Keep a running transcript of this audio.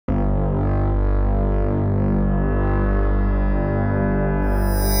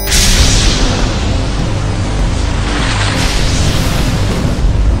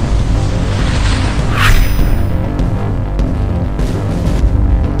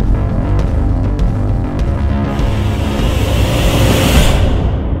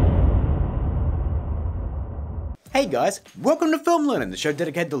Hey guys, welcome to Film Learnin, the show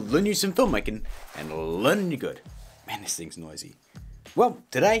dedicated to learning you some filmmaking and learning you good. Man, this thing's noisy. Well,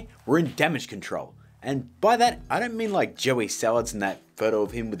 today we're in damage control, and by that I don't mean like Joey Salads and that photo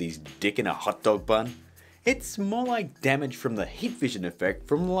of him with his dick in a hot dog bun. It's more like damage from the heat vision effect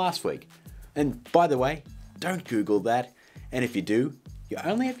from last week. And by the way, don't Google that, and if you do, you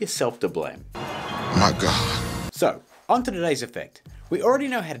only have yourself to blame. My God. So, on to today's effect. We already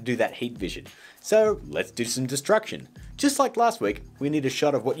know how to do that heat vision, so let's do some destruction. Just like last week, we need a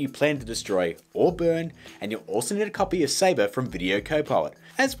shot of what you plan to destroy or burn, and you'll also need a copy of Saber from Video Copilot,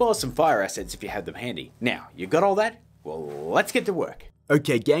 as well as some fire assets if you have them handy. Now, you got all that? Well, let's get to work.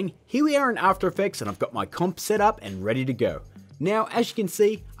 Okay gang, here we are in After Effects and I've got my comp set up and ready to go. Now, as you can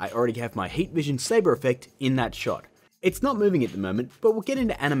see, I already have my heat vision Saber effect in that shot. It's not moving at the moment, but we'll get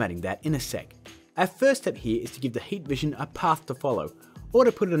into animating that in a sec. Our first step here is to give the heat vision a path to follow, or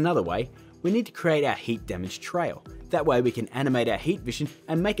to put it another way, we need to create our heat damage trail. That way we can animate our heat vision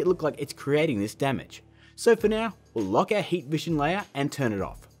and make it look like it's creating this damage. So for now, we'll lock our heat vision layer and turn it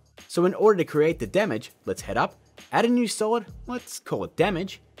off. So in order to create the damage, let's head up, add a new solid, let's call it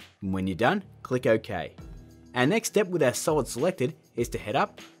damage, and when you're done, click OK. Our next step with our solid selected is to head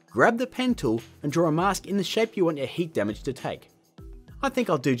up, grab the pen tool and draw a mask in the shape you want your heat damage to take. I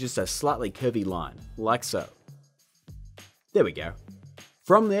think I'll do just a slightly curvy line, like so. There we go.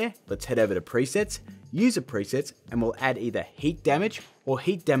 From there, let's head over to presets, user presets, and we'll add either heat damage or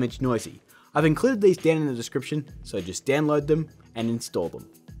heat damage noisy. I've included these down in the description, so just download them and install them.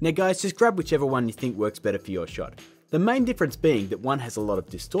 Now guys, just grab whichever one you think works better for your shot. The main difference being that one has a lot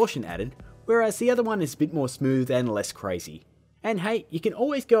of distortion added, whereas the other one is a bit more smooth and less crazy. And hey, you can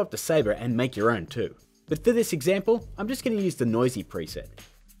always go up to Saber and make your own too. But for this example, I'm just going to use the noisy preset.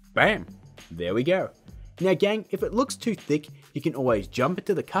 Bam! There we go. Now gang, if it looks too thick, you can always jump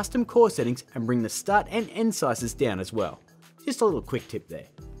into the custom core settings and bring the start and end sizes down as well. Just a little quick tip there.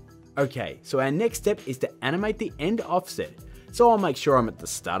 Okay, so our next step is to animate the end offset. So I'll make sure I'm at the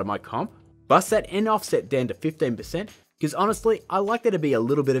start of my comp, bust that end offset down to 15%, because honestly, I like there to be a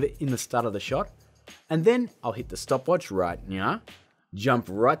little bit of it in the start of the shot. And then I'll hit the stopwatch right now, jump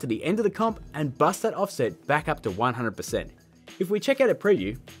right to the end of the comp and bust that offset back up to 100%. If we check out a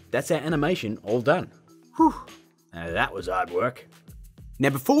preview, that's our animation all done. Whew, now that was hard work. Now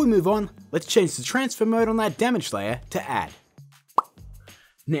before we move on, let's change the transfer mode on that damage layer to add.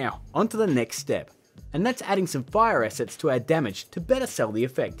 Now, on to the next step, and that's adding some fire assets to our damage to better sell the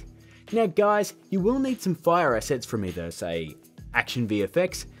effect. Now guys, you will need some fire assets from either, say, Action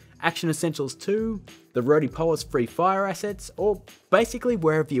VFX, Action Essentials 2, the Rody Polis free fire assets, or basically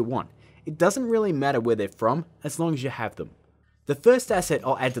wherever you want. It doesn't really matter where they're from, as long as you have them. The first asset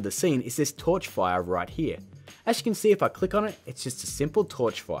I'll add to the scene is this torch fire right here. As you can see, if I click on it, it's just a simple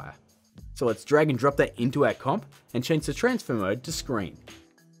torch fire. So let's drag and drop that into our comp and change the transfer mode to screen.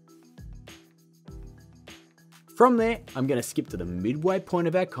 From there, I'm going to skip to the midway point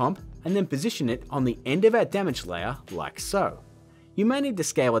of our comp and then position it on the end of our damage layer like so. You may need to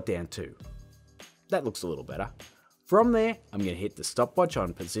scale it down too. That looks a little better. From there, I'm going to hit the stopwatch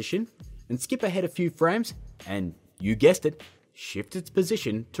on position and skip ahead a few frames and, you guessed it, shift its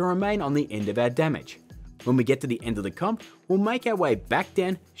position to remain on the end of our damage. When we get to the end of the comp, we'll make our way back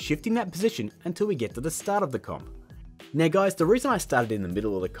down, shifting that position until we get to the start of the comp. Now guys, the reason I started in the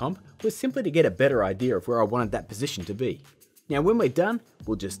middle of the comp was simply to get a better idea of where I wanted that position to be. Now when we're done,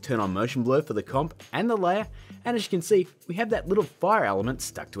 we'll just turn on motion blur for the comp and the layer, and as you can see, we have that little fire element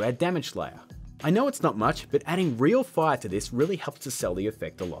stuck to our damage layer. I know it's not much, but adding real fire to this really helps to sell the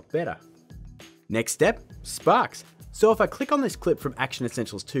effect a lot better. Next step, sparks. So if I click on this clip from Action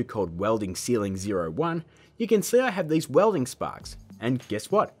Essentials 2 called Welding Ceiling 01, you can see I have these welding sparks, and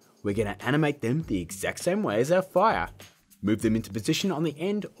guess what? We're going to animate them the exact same way as our fire. Move them into position on the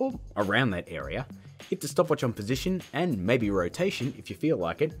end or around that area. Hit the stopwatch on position and maybe rotation if you feel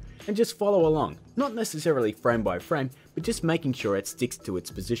like it, and just follow along. Not necessarily frame by frame, but just making sure it sticks to its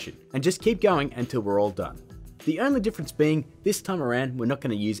position. And just keep going until we're all done. The only difference being, this time around we're not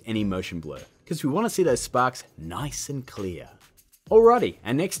going to use any motion blur, because we want to see those sparks nice and clear. Alrighty,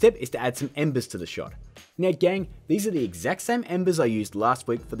 our next step is to add some embers to the shot. Now gang, these are the exact same embers I used last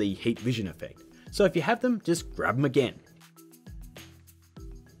week for the heat vision effect, so if you have them, just grab them again.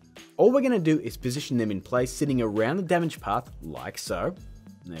 All we're going to do is position them in place sitting around the damage path like so.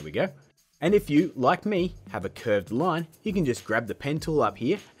 There we go. And if you, like me, have a curved line, you can just grab the pen tool up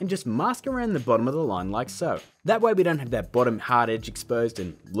here and just mask around the bottom of the line like so. That way we don't have that bottom hard edge exposed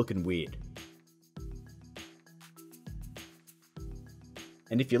and looking weird.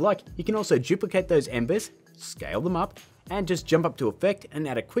 And if you like, you can also duplicate those embers, scale them up, and just jump up to effect and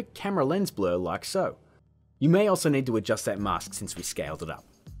add a quick camera lens blur like so. You may also need to adjust that mask since we scaled it up.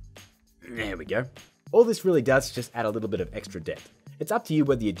 There we go. All this really does is just add a little bit of extra depth. It's up to you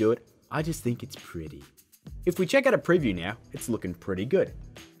whether you do it, I just think it's pretty. If we check out a preview now, it's looking pretty good.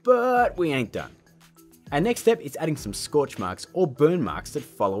 But we ain't done. Our next step is adding some scorch marks or burn marks that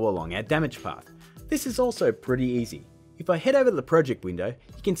follow along our damage path. This is also pretty easy. If I head over to the project window,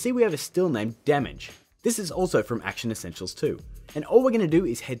 you can see we have a still named damage. This is also from Action Essentials 2. And all we're going to do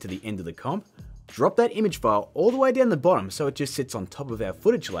is head to the end of the comp, drop that image file all the way down the bottom so it just sits on top of our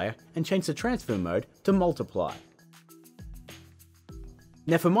footage layer, and change the transfer mode to multiply.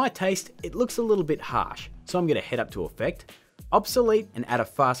 Now for my taste, it looks a little bit harsh, so I'm going to head up to Effect, Obsolete, and add a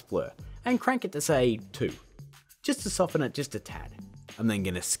fast blur, and crank it to say 2, just to soften it just a tad. I'm then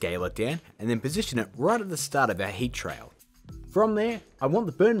going to scale it down and then position it right at the start of our heat trail. From there, I want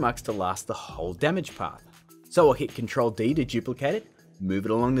the burn marks to last the whole damage path. So I'll hit Ctrl D to duplicate it, move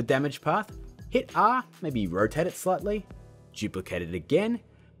it along the damage path, hit R, maybe rotate it slightly, duplicate it again,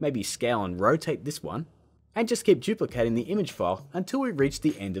 maybe scale and rotate this one, and just keep duplicating the image file until we reach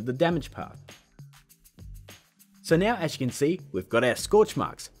the end of the damage path. So now, as you can see, we've got our scorch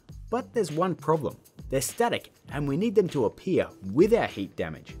marks. But there's one problem. They're static and we need them to appear with our heat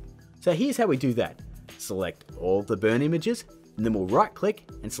damage. So here's how we do that. Select all of the burn images, and then we'll right click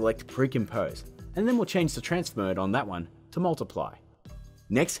and select pre-compose. And then we'll change the transfer mode on that one to multiply.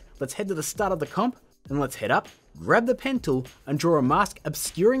 Next, let's head to the start of the comp, and let's head up, grab the pen tool and draw a mask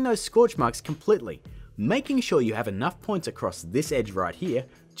obscuring those scorch marks completely, making sure you have enough points across this edge right here,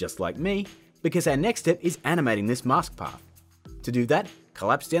 just like me, because our next step is animating this mask path. To do that,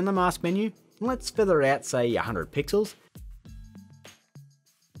 collapse down the mask menu, and let's feather it out say 100 pixels,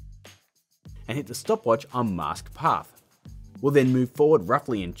 and hit the stopwatch on mask path. We'll then move forward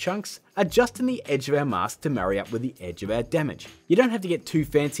roughly in chunks, adjusting the edge of our mask to marry up with the edge of our damage. You don't have to get too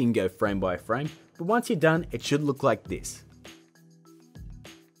fancy and go frame by frame, but once you're done, it should look like this.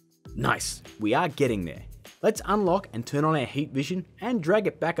 Nice, we are getting there. Let's unlock and turn on our heat vision and drag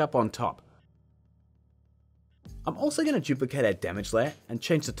it back up on top. I'm also going to duplicate our damage layer and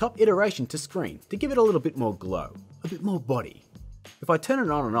change the top iteration to screen to give it a little bit more glow, a bit more body. If I turn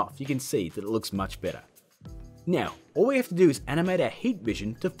it on and off, you can see that it looks much better. Now, all we have to do is animate our heat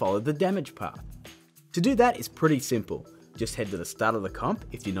vision to follow the damage path. To do that is pretty simple. Just head to the start of the comp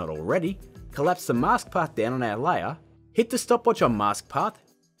if you're not already, collapse the mask path down on our layer, hit the stopwatch on mask path.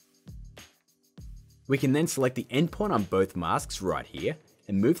 We can then select the endpoint on both masks right here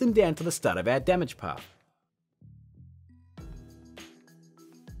and move them down to the start of our damage path.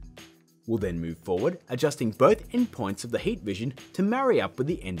 We'll then move forward, adjusting both endpoints of the heat vision to marry up with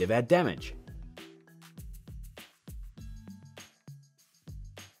the end of our damage.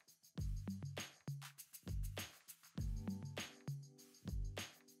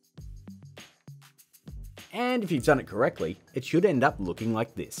 And if you've done it correctly, it should end up looking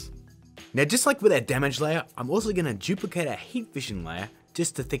like this. Now, just like with our damage layer, I'm also going to duplicate our heat vision layer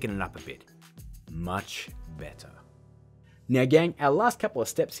just to thicken it up a bit. Much better. Now gang, our last couple of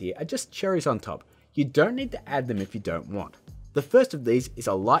steps here are just cherries on top. You don't need to add them if you don't want. The first of these is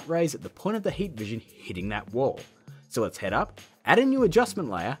a light raise at the point of the heat vision hitting that wall. So let's head up, add a new adjustment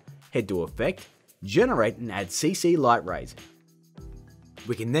layer, head to Effect, Generate and add CC light raise.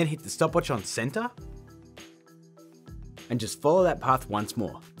 We can then hit the stopwatch on center and just follow that path once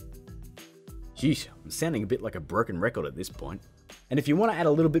more. Jeez, I'm sounding a bit like a broken record at this point. And if you want to add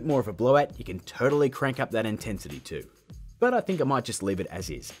a little bit more of a blowout, you can totally crank up that intensity too. But I think I might just leave it as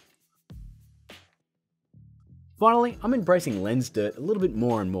is. Finally, I'm embracing lens dirt a little bit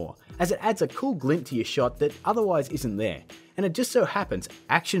more and more, as it adds a cool glint to your shot that otherwise isn't there. And it just so happens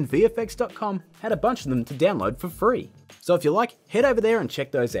actionvfx.com had a bunch of them to download for free. So if you like, head over there and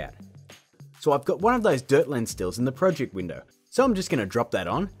check those out. So I've got one of those dirt lens stills in the project window. So I'm just going to drop that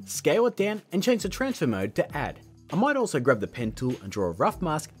on, scale it down and change the transfer mode to add. I might also grab the pen tool and draw a rough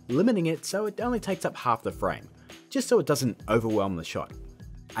mask, limiting it so it only takes up half the frame, just so it doesn't overwhelm the shot.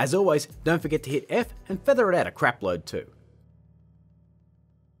 As always, don't forget to hit F and feather it out a crap load too.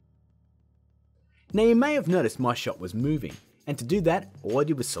 Now you may have noticed my shot was moving, and to do that, all I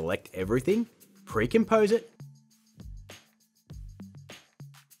did was select everything, pre-compose it,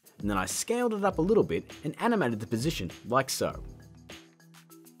 and then I scaled it up a little bit and animated the position like so.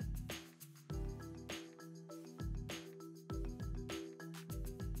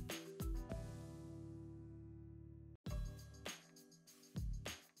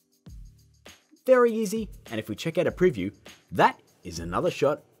 Very easy, and if we check out a preview, that is another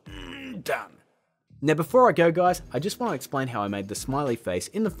shot done. Now before I go guys, I just want to explain how I made the smiley face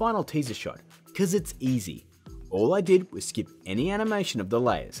in the final teaser shot, because it's easy. All I did was skip any animation of the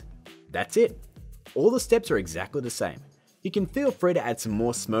layers. That's it. all the steps are exactly the same. You can feel free to add some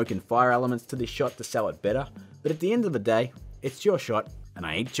more smoke and fire elements to this shot to sell it better, but at the end of the day, it's your shot and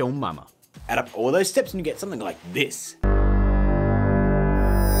I ain't your mama. Add up all those steps and you get something like this.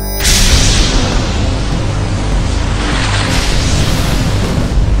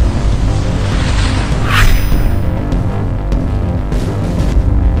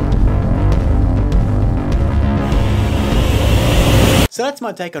 So that's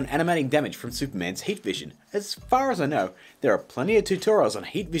my take on animating damage from Superman's heat vision. As far as I know, there are plenty of tutorials on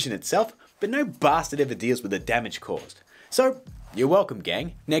heat vision itself, but no bastard ever deals with the damage caused. So, you're welcome,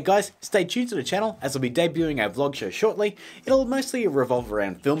 gang. Now guys, stay tuned to the channel as I'll be debuting our vlog show shortly. It'll mostly revolve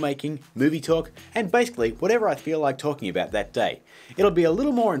around filmmaking, movie talk, and basically whatever I feel like talking about that day. It'll be a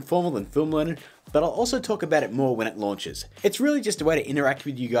little more informal than Film Learnin, but I'll also talk about it more when it launches. It's really just a way to interact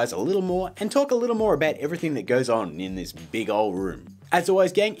with you guys a little more and talk a little more about everything that goes on in this big old room. As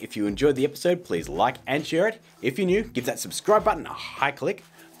always, gang, if you enjoyed the episode, please like and share it. If you're new, give that subscribe button a high click.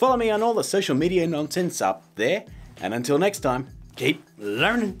 Follow me on all the social media nonsense up there. And until next time, keep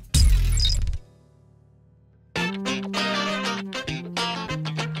learning.